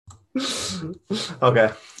Okay,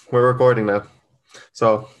 we're recording now.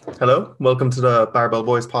 So, hello, welcome to the Barbell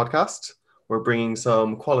Boys podcast. We're bringing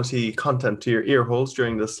some quality content to your ear holes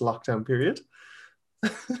during this lockdown period.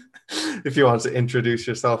 If you want to introduce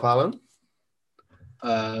yourself, Alan.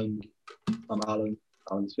 I'm Alan,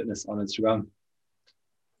 Alan's Fitness on Instagram.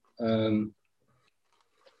 I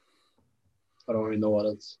don't really know what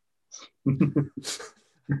else.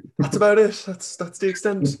 That's about it. That's the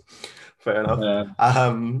extent. Fair enough.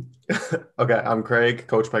 Okay, I'm Craig,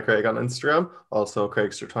 Coach by Craig on Instagram. Also,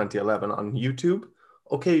 Craigster 2011 on YouTube.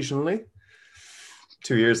 Occasionally,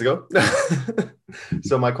 2 years ago.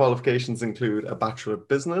 So my qualifications include a Bachelor of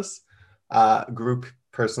Business, group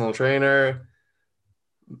personal trainer,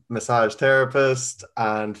 massage therapist,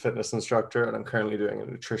 and fitness instructor, and I'm currently doing a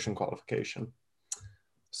nutrition qualification.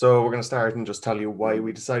 So we're going to start and just tell you why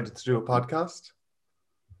we decided to do a podcast.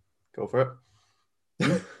 Go for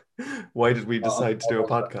it. Why did we decide to do a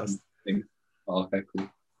podcast? Okay, cool.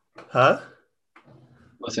 Huh?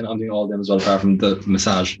 I think I'm doing all of them as well, apart from the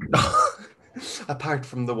massage. Apart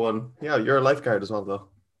from the one. Yeah, you're a lifeguard as well, though.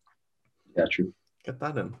 Yeah, true. Get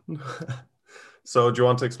that in. So do you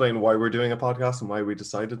want to explain why we're doing a podcast and why we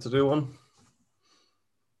decided to do one?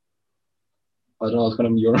 I don't know, it's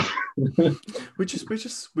kind of your... We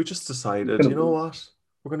just decided, you know what?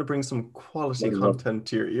 We're going to bring some quality content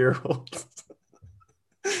to your ear holes.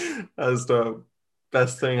 That's the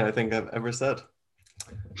best thing I think I've ever said.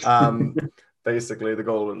 Basically, the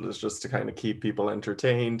goal is just to kind of keep people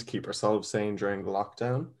entertained, keep ourselves sane during the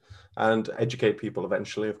lockdown, and educate people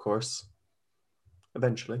eventually, of course.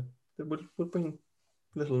 Eventually. We'll bring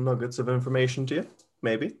little nuggets of information to you.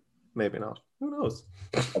 Maybe. Maybe not. Who knows?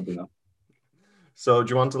 Probably not. So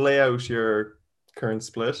do you want to lay out your current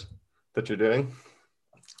split that you're doing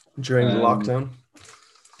during the lockdown?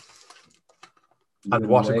 And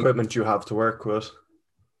what equipment you have to work with?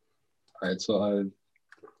 All right, so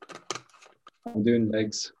I'm doing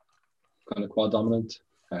legs, kind of quad dominant.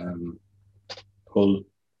 Pull,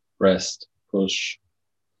 rest, push,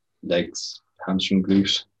 legs, hamstring,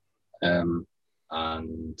 glute, and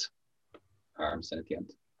arms then at the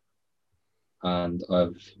end. And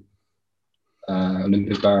I've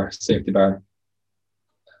Olympic bar, safety bar,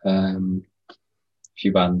 a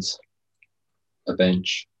few bands, a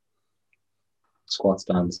bench, squat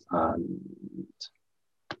stands, and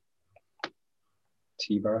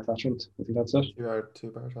T-bar attachment. I think that's it.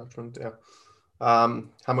 T-bar attachment, yeah.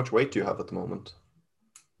 How much weight do you have at the moment?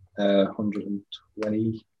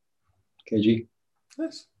 120 kg.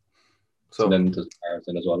 Nice. So then there's bars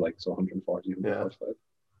in as well, like so 140, 145. Yeah.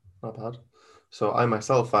 Not bad. So I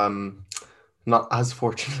myself am not as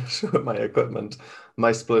fortunate with my equipment.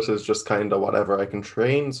 My split is just kind of whatever I can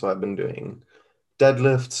train. So I've been doing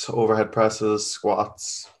deadlifts, overhead presses,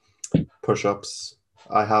 squats, push-ups.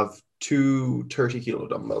 I have 2 30-kilo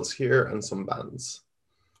dumbbells here and some bands.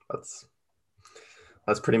 That's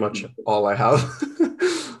pretty much all I have.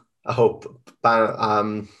 I hope.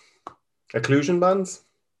 Occlusion bands.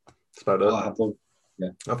 That's about it. I have those.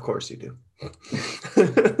 Yeah. Of course you do.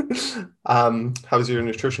 How's your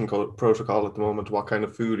nutrition protocol at the moment? What kind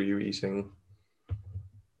of food are you eating?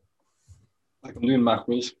 Like I'm doing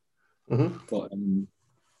macros, but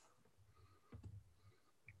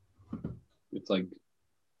it's like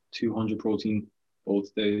 200 protein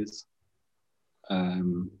both days,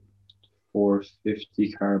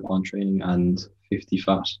 450 carb on training and 50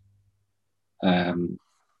 fat, and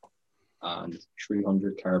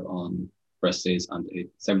 300 carb on rest days and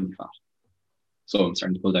 70 fat. So I'm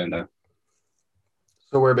starting to pull down now.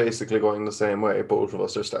 So we're basically going the same way. Both of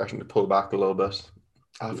us are starting to pull back a little bit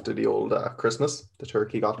after the old Christmas. The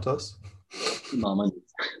turkey got to us. No, mine.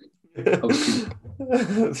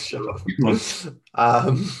 Shut up.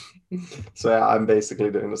 So yeah, I'm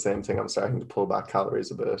basically doing the same thing. I'm starting to pull back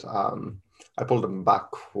calories a bit. I pulled them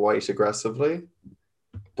back quite aggressively,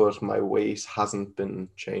 but my weight hasn't been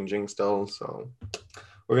changing still. So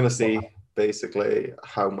we're going to see basically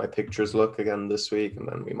how my pictures look again this week, and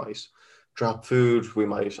then we might drop food, we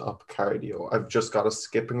might up cardio. I've just got a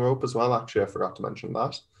skipping rope as well. Actually, I forgot to mention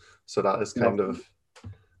that. So that is kind of...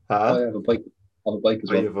 I have a bike. I have a bike as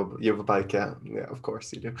well. You have a bike, yeah. Yeah, of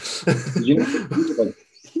course you do.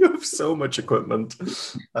 You have so much equipment.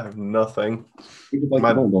 I have nothing.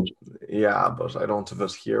 Yeah, but I don't have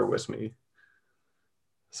it here with me.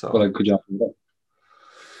 So could you have it?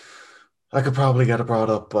 I could probably get it brought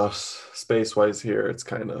up, but space-wise here, it's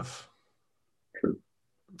kind of... True.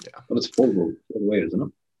 Yeah. But it's fold away, isn't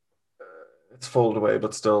it? It's fold away,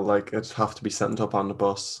 but still, like, it'd have to be sent up on the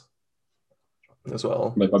bus as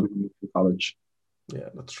well. Like, probably to college. Yeah,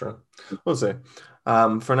 that's true. We'll see.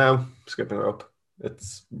 For now, skipping rope.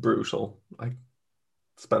 It's brutal. I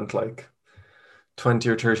spent like 20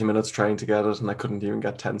 or 30 minutes trying to get it, and I couldn't even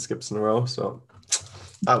get 10 skips in a row. So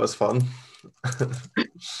that was fun.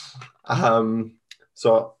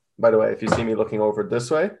 So by the way, if you see me looking over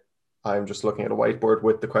this way, I'm just looking at a whiteboard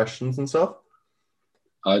with the questions and stuff.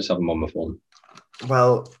 I just have them on my phone.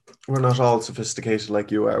 Well, we're not all sophisticated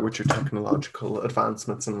like you are with your technological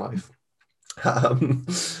advancements in life.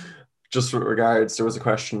 Just with regards, there was a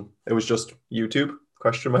question. It was just YouTube,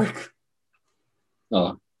 question mark.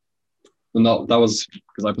 Oh, no, that was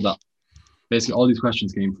because I put that. Basically, all these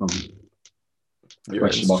questions came from Your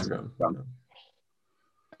question box. Instagram.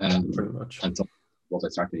 Pretty much. And so was I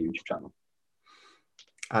started a YouTube channel.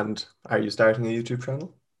 And are you starting a YouTube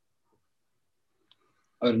channel?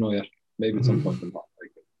 I don't know yet. Maybe at some point.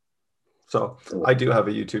 So I do have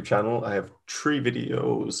a YouTube channel. I have 3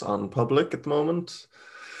 videos on public at the moment.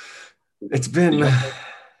 It's been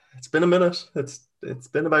a minute. It's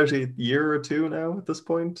been about a year or 2 now at this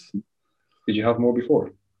point. Did you have more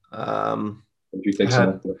before? Did you take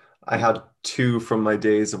I had 2 from my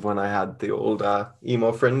days of when I had the old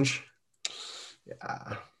emo fringe.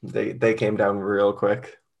 Yeah, they came down real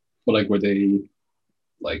quick. Well, like, were they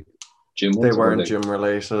like gym ones? They weren't gym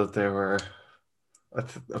related. They were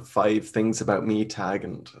 5 things about me tag,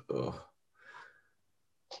 and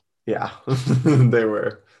yeah, they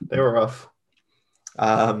were rough.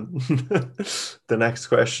 The next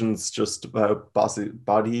question's just about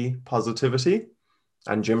body positivity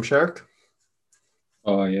and Gymshark.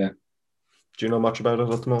 Oh yeah. Do you know much about it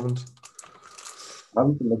at the moment? I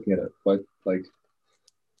haven't been looking at it, but like,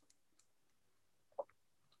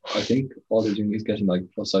 I think all they're doing is getting like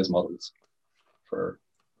plus size models for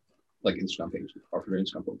like Instagram pages or for their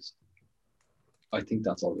Instagram posts. I think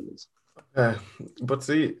that's all it is. But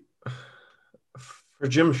see, for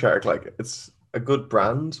Gymshark, like, it's a good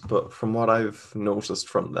brand, but from what I've noticed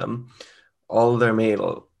from them, all their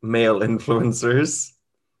male influencers,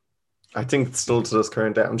 I think still to this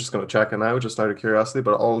current day, I'm just going to check it now just out of curiosity,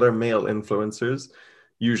 but all their male influencers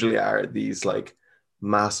usually are these like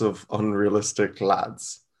massive unrealistic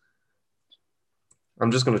lads.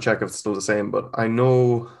 I'm just going to check if it's still the same, but I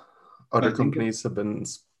know other companies have been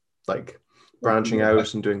like branching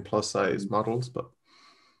out and doing plus size models, but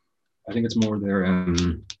I think it's more their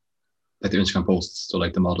like their Instagram posts, so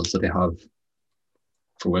like the models that they have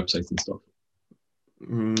for websites and stuff.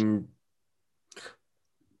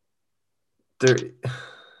 Their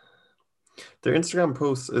Instagram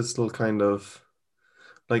posts is still kind of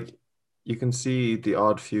like, you can see the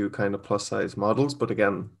odd few kind of plus size models, but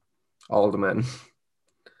again, all the men,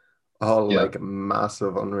 all like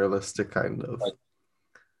massive, unrealistic kind of.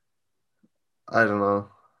 I don't know.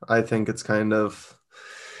 I think it's a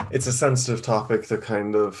sensitive topic that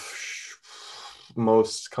kind of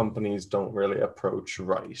most companies don't really approach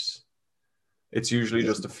right. It's usually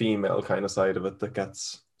just a female kind of side of it that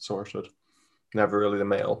gets sorted, never really the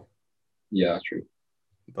male. Yeah, true.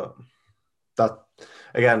 But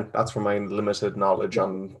that's from my limited knowledge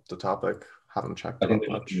on the topic. Haven't checked it out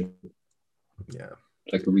much. Yeah.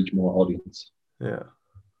 Like to reach more audience. Yeah.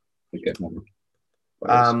 To get more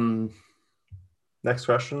buyers. Next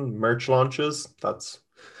question, merch launches. That's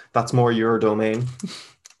more your domain.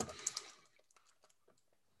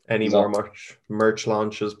 Any more merch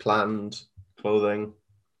launches planned? Clothing?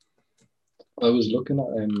 I was looking at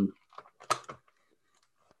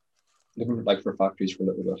like for factories for a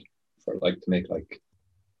little bit, for like to make like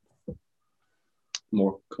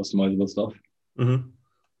more customizable stuff. Mm-hmm.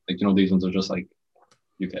 Like, these ones are just like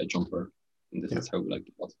you get a jumper and this is how like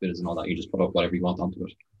what the fit is and all that. You just put up whatever you want onto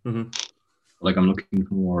it. Mm-hmm. Like, I'm looking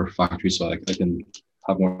for more factories so like I can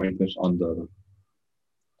have more input on the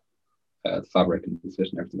fabric and the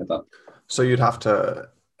fit and everything like that. So you'd have to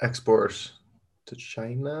export to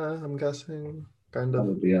China, I'm guessing, kind of.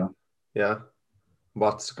 Probably, yeah. Yeah.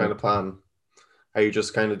 What's the kind of plan? Are you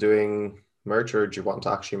just kind of doing merch, or do you want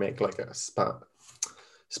to actually make like a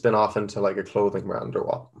spin off into like a clothing brand or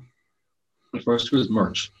what? At first it was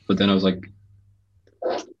merch, but then I was like,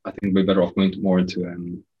 I think we're better off going more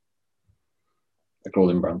into a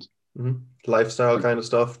clothing brand. Mm-hmm. Lifestyle kind of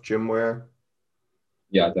stuff, gym wear.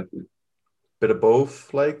 Yeah, definitely. Bit of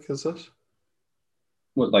both, like, is it?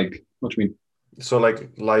 What do you mean? So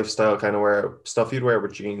like lifestyle kind of wear, stuff you'd wear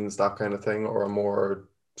with jeans, that kind of thing, or more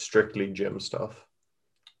strictly gym stuff?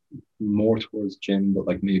 More towards gym, but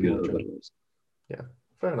like maybe a little bit of those. Yeah,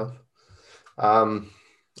 fair enough. I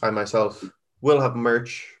myself will have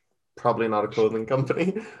merch, probably not a clothing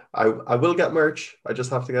company. I will get merch. I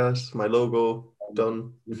just have to get my logo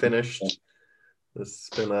done, finished. It's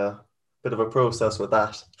been a bit of a process with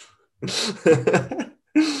that.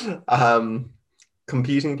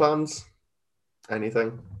 Competing plans?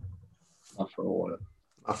 Anything? Not for a while.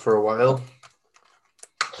 Not for a while.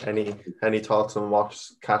 Any thoughts on what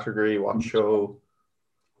category, what show?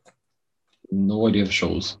 No idea of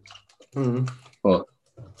shows. But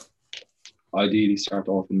ideally start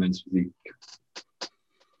off in men's physique.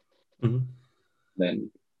 Then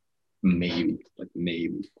maybe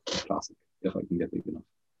classic if I can get big enough.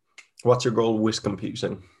 What's your goal with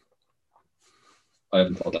competing? I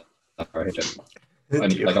haven't thought that far ahead yet.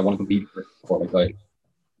 I want to compete for like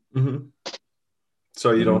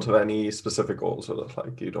So you don't have any specific goals with it?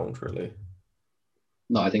 Like you don't really?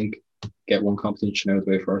 No, I think get one competition out of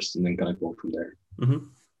the way first and then kind of go from there.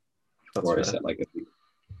 That's where fair. I set like a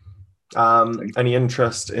any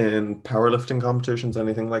interest in powerlifting competitions,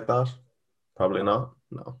 anything like that? Probably not.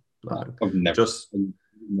 No. I've never trained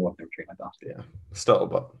like that. Yeah. Still,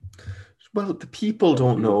 but well, the people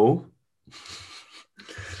don't know.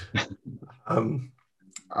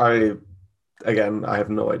 I have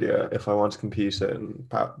no idea if I want to compete in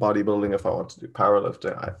bodybuilding, if I want to do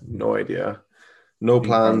powerlifting. I have no idea. No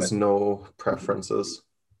plans, no preferences.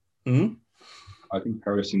 I think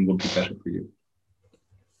powerlifting would be better for you.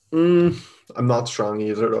 I'm not strong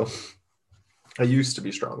either, though. I used to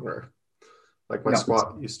be stronger. Like my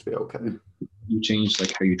squat used to be okay. You changed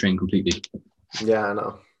like how you train completely. Yeah, I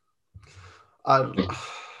know.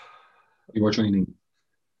 You were training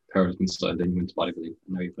powerlifting style, then you went to bodybuilding.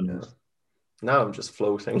 Now you've done it. Now I'm just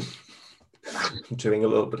floating. I'm doing a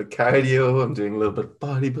little bit of cardio. I'm doing a little bit of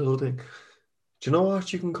bodybuilding. Do you know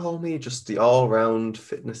what you can call me? Just the all-round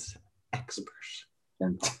fitness expert.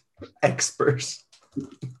 Expert.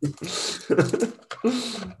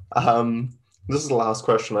 This is the last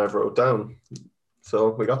question I've wrote down. So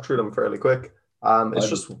we got through them fairly quick. It's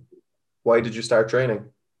just, why did you start training?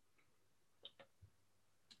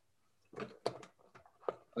 I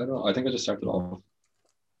don't know. I think I just started off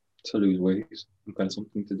to lose weight and kind of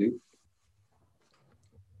something to do.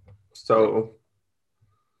 So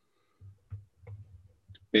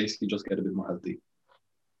basically just get a bit more healthy.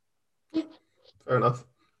 Fair enough.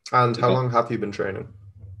 And how long have you been training?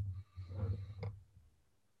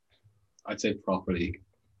 I'd say properly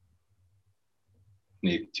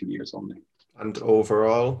maybe 2 years only. And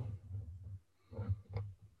overall?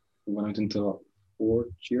 When I went into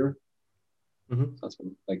 4th year, that's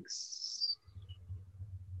like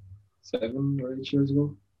 7 or 8 years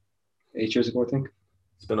ago. 8 years ago, I think.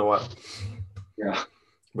 It's been a while. Yeah.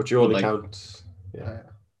 But you only count. Yeah.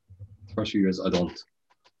 The first few years, I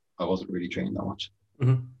wasn't really training that much.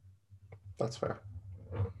 That's fair.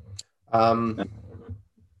 What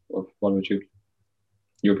about you?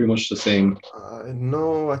 You're pretty much the same.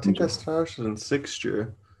 No, I think I started in 6th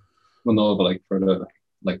year. Well, no, but like for the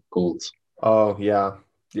goals. Oh yeah.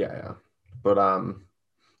 But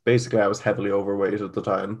basically I was heavily overweight at the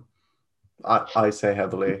time. I say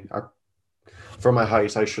heavily. For my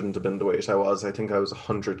height, I shouldn't have been the weight I was. I think I was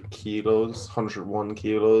 101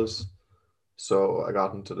 kilos. So I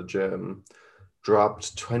got into the gym,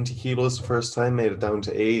 dropped 20 kilos the first time, made it down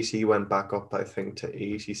to 80, went back up, I think, to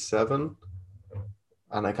 87.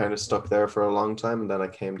 And I kind of stuck there for a long time. And then I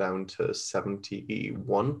came down to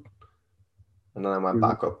 71. And then I went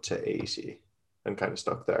back up to 80 and kind of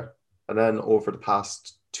stuck there. And then over the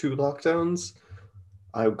past 2 lockdowns,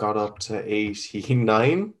 I got up to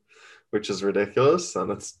 89, which is ridiculous.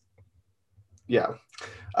 And it's,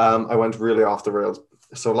 I went really off the rails.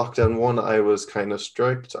 So lockdown 1, I was kind of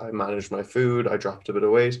strict. I managed my food. I dropped a bit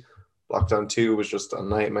of weight. Lockdown 2 was just a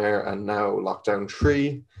nightmare. And now lockdown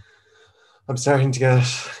 3, I'm starting to get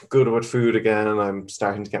good with food again. I'm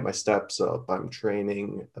starting to get my steps up. I'm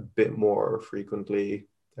training a bit more frequently,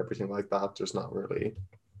 everything like that. There's not really,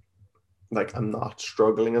 I'm not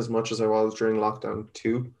struggling as much as I was during lockdown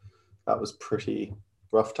 2. That was pretty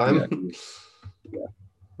rough time. Yeah.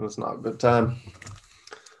 It was not a good time.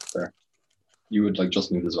 Fair. You would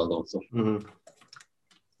just moved as well, though.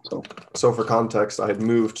 So for context, I had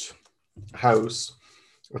moved house,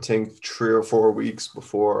 I think 3 or 4 weeks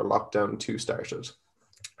before lockdown 2 started.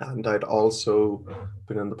 And I'd also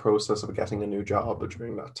been in the process of getting a new job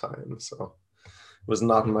during that time. So it was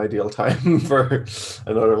not an ideal time for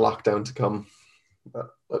another lockdown to come.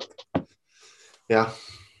 But yeah.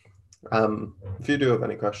 If you do have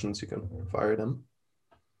any questions, you can fire them.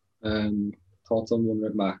 Thoughts on 1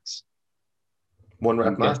 rep max? 1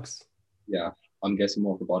 rep max? Yeah, I'm guessing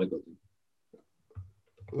more for bodybuilding.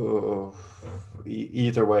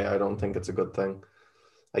 Either way, I don't think it's a good thing.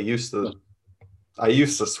 I used to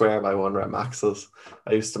swear by 1 rep maxes.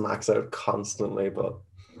 I used to max out constantly, but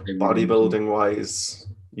bodybuilding wise,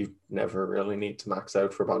 you never really need to max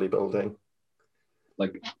out for bodybuilding.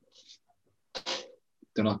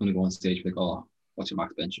 they're not going to go on stage like, oh, what's your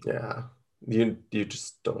max bench? Yeah, you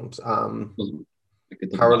just don't. It doesn't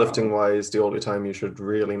Powerlifting matter. wise, the only time you should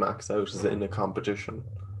really max out is in a competition.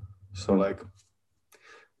 So like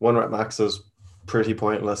 1 rep max is pretty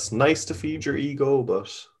pointless. Nice to feed your ego, but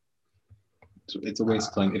It's a waste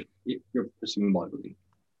of time. If you're pursuing bodybuilding,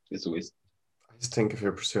 it's a waste. I just think if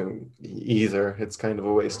you're pursuing either, it's kind of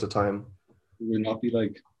a waste of time. Would not be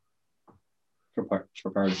like for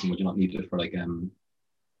powerlifting, would you not need it for like kind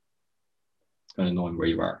of knowing where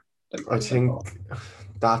you are? Like, I think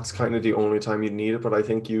that's kind of the only time you need it, but I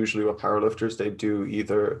think usually with powerlifters, they do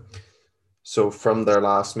either, so from their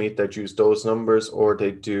last meet, they'd use those numbers, or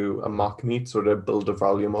they do a mock meet, so they build the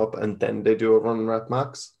volume up and then they do a run rep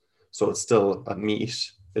max. So it's still a meet,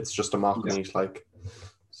 it's just a mock meet, like,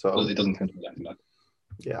 so it doesn't count for anything like.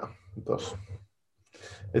 Yeah, but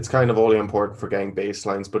it's kind of only important for getting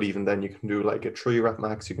baselines, but even then you can do like a 3 rep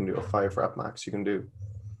max, you can do a 5 rep max, you can do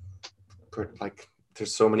like,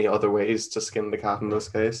 there's so many other ways to skin the cat in this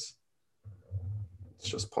case. It's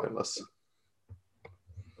just pointless.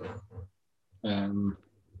 Another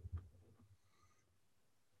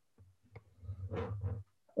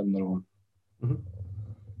one. Mm-hmm.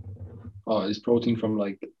 Oh, is protein from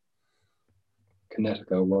like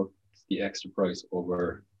Kinetica worth the extra price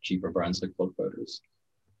over cheaper brands like bulk powders?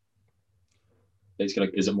 Basically,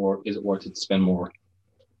 like, is it worth it to spend more?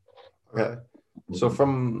 Okay. So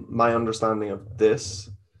from my understanding of this,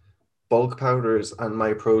 bulk powders and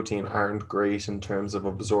MyProtein aren't great in terms of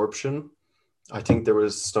absorption. I think there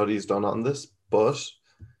was studies done on this, but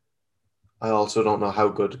I also don't know how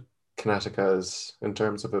good Kinetica is in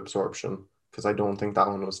terms of absorption, because I don't think that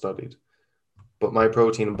one was studied. But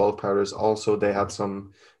MyProtein and bulk powders also, they had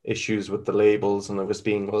some issues with the labels and it was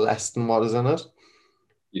being less than what is in it.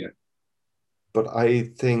 Yeah. But I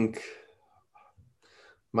think,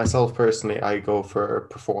 myself personally, I go for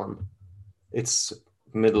Perform. It's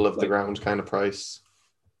middle of the ground kind of price.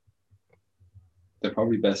 They're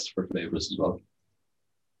probably best for flavors as well.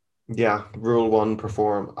 Yeah, Rule 1,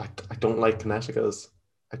 Perform. I don't like Kineticas.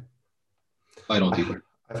 I don't either.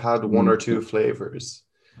 I've had 1 or 2 flavors.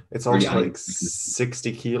 It's also like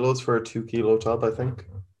 60 kilos for a 2 kilo tub, I think.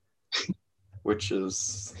 Which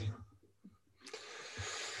is,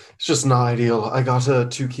 it's just not ideal. I got a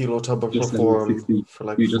 2 kilo tub of Perform for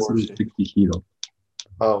like 40. 60 kilo.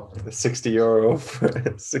 Oh, €60 for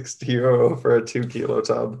 €60 for a 2 kilo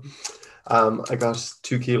tub. I got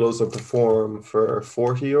 2 kilos of Perform for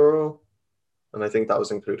 €40, and I think that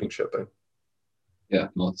was including shipping. Yeah,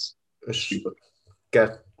 nuts.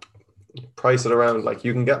 Price it around. Like,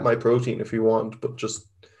 you can get MyProtein if you want, but just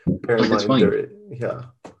bear in mind yeah.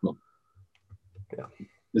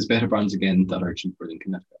 There's better brands again that are cheaper than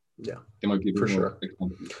Kinetica. Yeah, they might be for sure.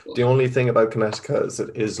 The only thing about Kinetica is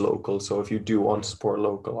it is local, so if you do want to support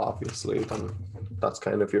local, obviously, then that's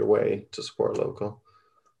kind of your way to support local.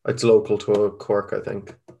 It's local to Cork, I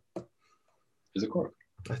think. Is it Cork?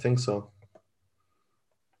 I think so.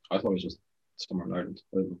 I thought it was just somewhere in Ireland.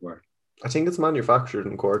 I don't know where. I think it's manufactured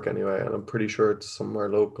in Cork anyway, and I'm pretty sure it's somewhere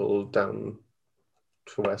local down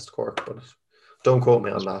to West Cork, but don't quote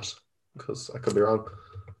me on that because I could be wrong.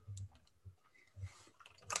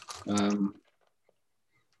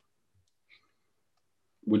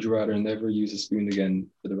 Would you rather never use a spoon again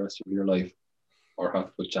for the rest of your life, or have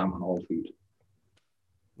to put jam on all food?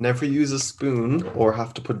 Never use a spoon or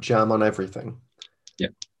have to put jam on everything? Yeah.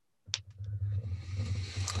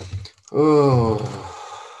 Oh.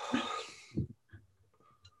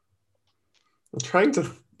 I'm trying to,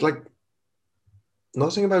 like,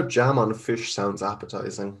 nothing about jam on fish sounds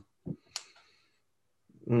appetizing.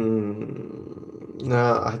 No,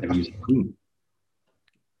 Never use a spoon.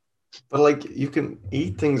 But like, you can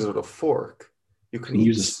eat things with a fork. You can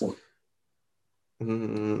use a fork.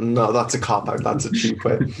 No, that's a cop-out. That's a cheap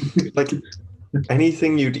way. Like,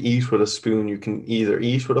 anything you'd eat with a spoon, you can either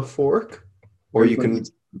eat with a fork, or you can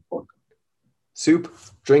soup,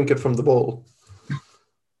 drink it from the bowl. How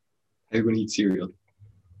are you going to eat cereal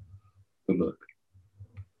with milk?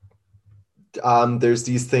 There's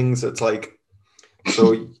these things. It's like,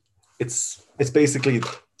 so it's basically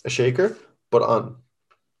a shaker, but on.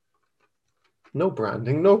 No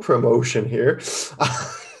branding, no promotion here.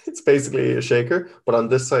 It's basically a shaker, but on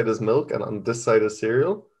this side is milk and on this side is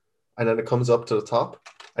cereal. And then it comes up to the top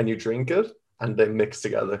and you drink it and they mix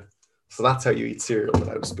together. So that's how you eat cereal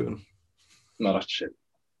without a spoon. No, that's shit.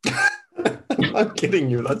 I'm not kidding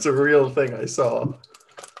you. That's a real thing I saw.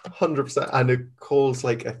 100%. And it holds,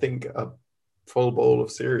 like, I think, a full bowl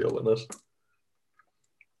of cereal in it.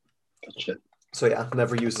 That's shit. So yeah,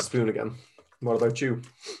 never use a spoon again. What about you?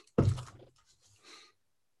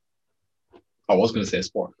 I was going to say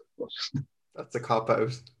sport, but That's a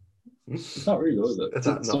cop-out. it's not really, is it?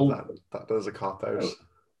 That is a cop-out.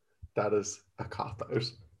 That is a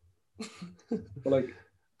cop-out. But like,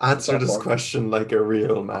 answer this question like a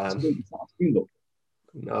real man.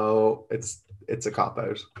 No, it's a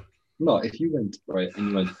cop-out. No, if you went, right, and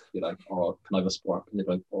you went, you're like, oh, can I have a sport? And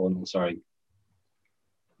they're like, oh, no, sorry.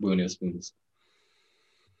 We only have spoons.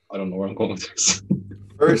 I don't know where I'm going with this.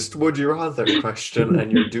 First, would you rather question,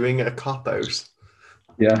 and you're doing a cop-out.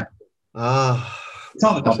 Yeah. It's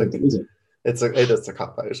not a cop-out, is it? It is a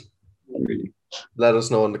cop-out. Not really. Let us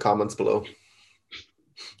know in the comments below.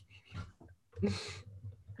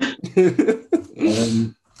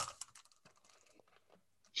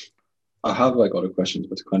 I have like other questions,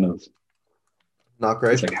 but it's kind of not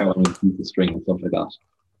great. It's like how long is a piece of string and stuff like that.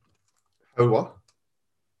 How what?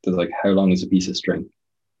 There's like how long is a piece of string?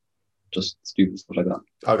 Just stupid stuff like that.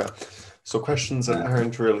 Okay. So questions that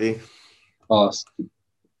aren't really.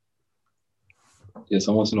 Yeah,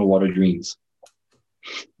 someone wants to know what are dreams.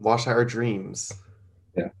 What are dreams?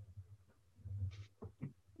 Yeah.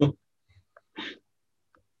 We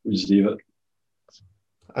just leave it.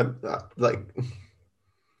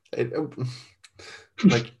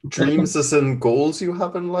 Like dreams as in goals you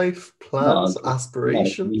have in life, plans,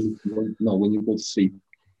 aspirations. No, when you go to sleep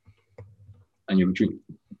and you have a dream.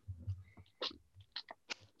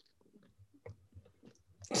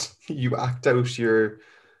 You act out your.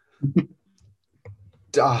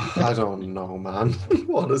 I don't know, man.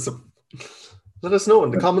 What is it? Let us know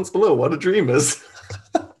in the comments below what a dream is.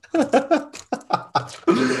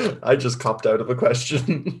 I just copped out of a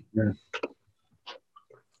question. Yeah.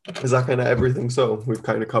 Is that kind of everything? So we've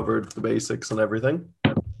kind of covered the basics and everything.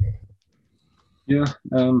 Yeah.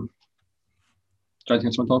 Do you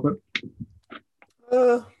think someone talk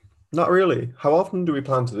about? Not really. How often do we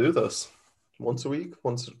plan to do this? Once a week?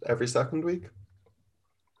 Once every second week?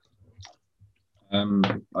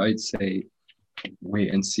 I'd say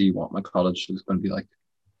wait and see what my college is going to be like.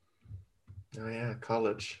 Oh yeah,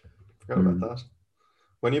 college. Forgot about that.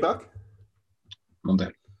 When are you back? Monday.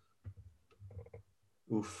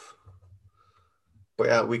 Oof. But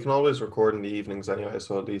yeah, we can always record in the evenings anyway,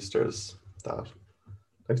 so at least there's that.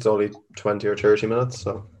 Like it's only 20 or 30 minutes,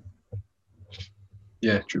 so.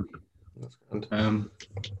 Yeah, true. That's grand.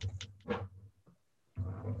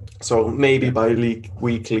 So maybe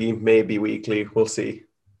bi-weekly, maybe weekly, we'll see.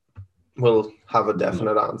 We'll have a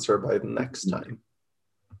definite answer by the next time.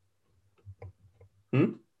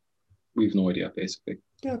 We've no idea, basically.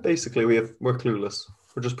 Yeah, basically we're clueless.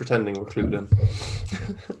 We're just pretending we're clued in.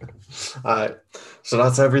 Alright. So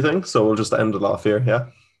that's everything. So we'll just end it off here,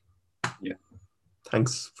 yeah? Yeah.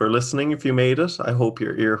 Thanks for listening if you made it. I hope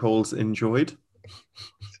your ear holes enjoyed.